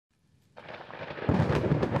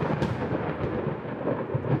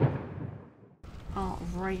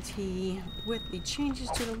Alrighty, with the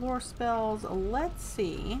changes to the lore spells, let's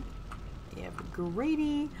see if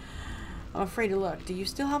Grady... I'm afraid to look. Do you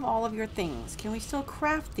still have all of your things? Can we still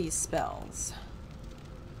craft these spells?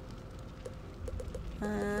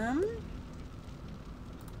 I'm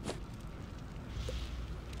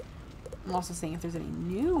also seeing if there's any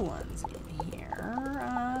new ones in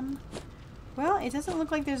here. Well, it doesn't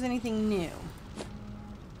look like there's anything new.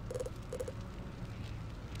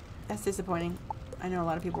 That's disappointing. I know a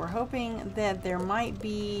lot of people were hoping that there might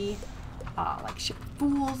be like Ship of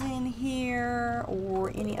Fools in here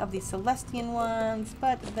or any of the Celestian ones,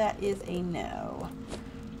 but that is a no.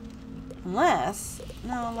 Unless,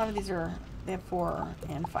 no, a lot of these are, they have 4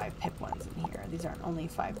 and 5 pip ones in here. These aren't only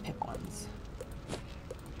 5 pip ones.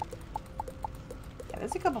 Yeah,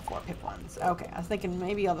 there's a couple 4 pip ones. Okay, I was thinking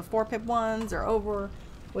maybe all the 4 pip ones are over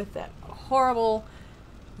with that horrible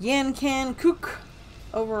Yan Can Kook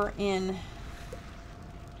over in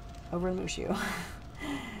Mushu.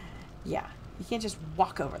 Yeah, you can't just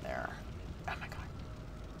walk over there. Oh my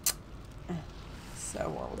god. So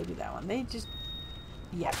horrible to do that one. They just,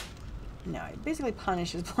 yeah. No, it basically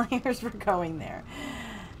punishes players for going there.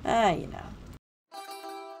 You know.